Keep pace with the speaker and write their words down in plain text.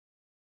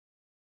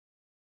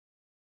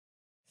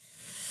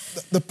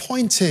The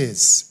point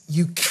is,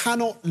 you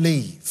cannot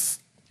leave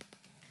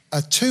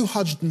a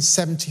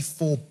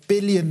 274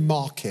 billion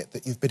market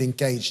that you've been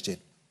engaged in,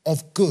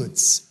 of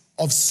goods,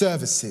 of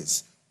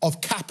services,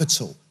 of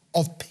capital,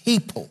 of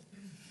people,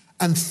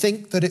 and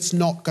think that it's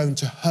not going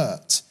to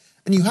hurt.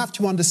 And you have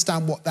to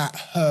understand what that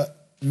hurt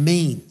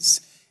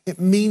means. It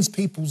means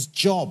people's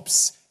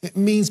jobs. It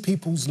means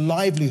people's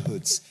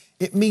livelihoods.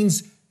 It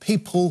means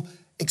people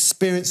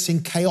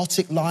experiencing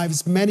chaotic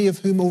lives, many of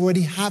whom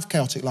already have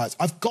chaotic lives.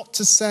 I've got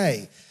to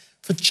say,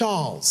 for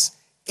Charles,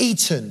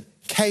 Eton,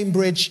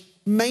 Cambridge,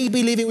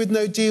 maybe leaving with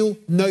no deal,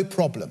 no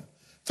problem.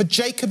 For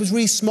Jacob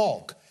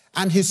Rees-Mogg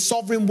and his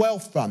sovereign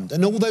wealth fund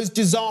and all those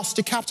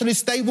disaster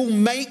capitalists, they will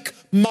make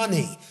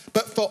money.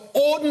 But for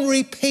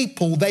ordinary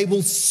people, they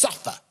will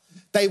suffer.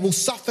 They will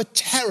suffer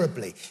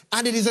terribly.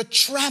 And it is a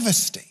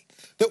travesty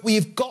that we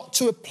have got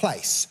to a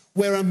place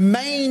where a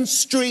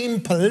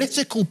mainstream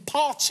political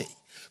party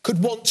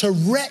could want to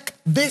wreak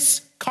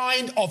this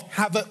kind of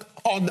havoc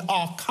on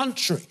our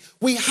country.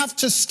 We have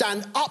to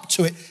stand up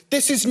to it.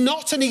 This is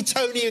not an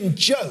Etonian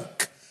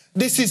joke.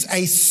 This is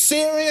a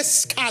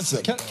serious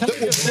chasm that will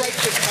break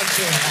this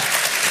country in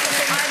half.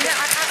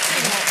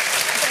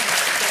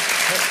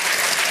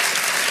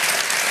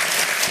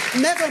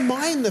 Never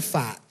mind the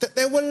fact that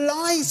there were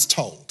lies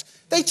told.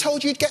 They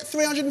told you you'd get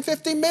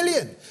 350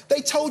 million.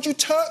 They told you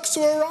Turks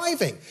were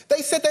arriving.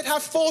 They said they'd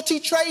have 40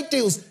 trade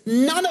deals.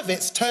 None of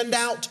it's turned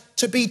out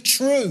to be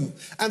true.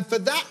 And for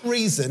that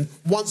reason,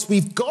 once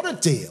we've got a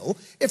deal,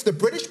 if the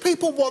British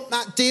people want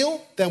that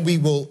deal, then we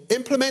will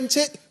implement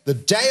it the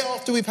day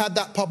after we've had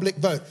that public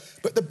vote.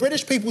 But the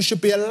British people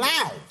should be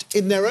allowed,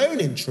 in their own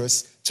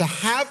interests, to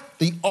have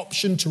the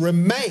option to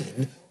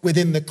remain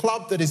within the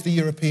club that is the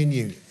European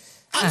Union.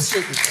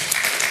 Absolutely.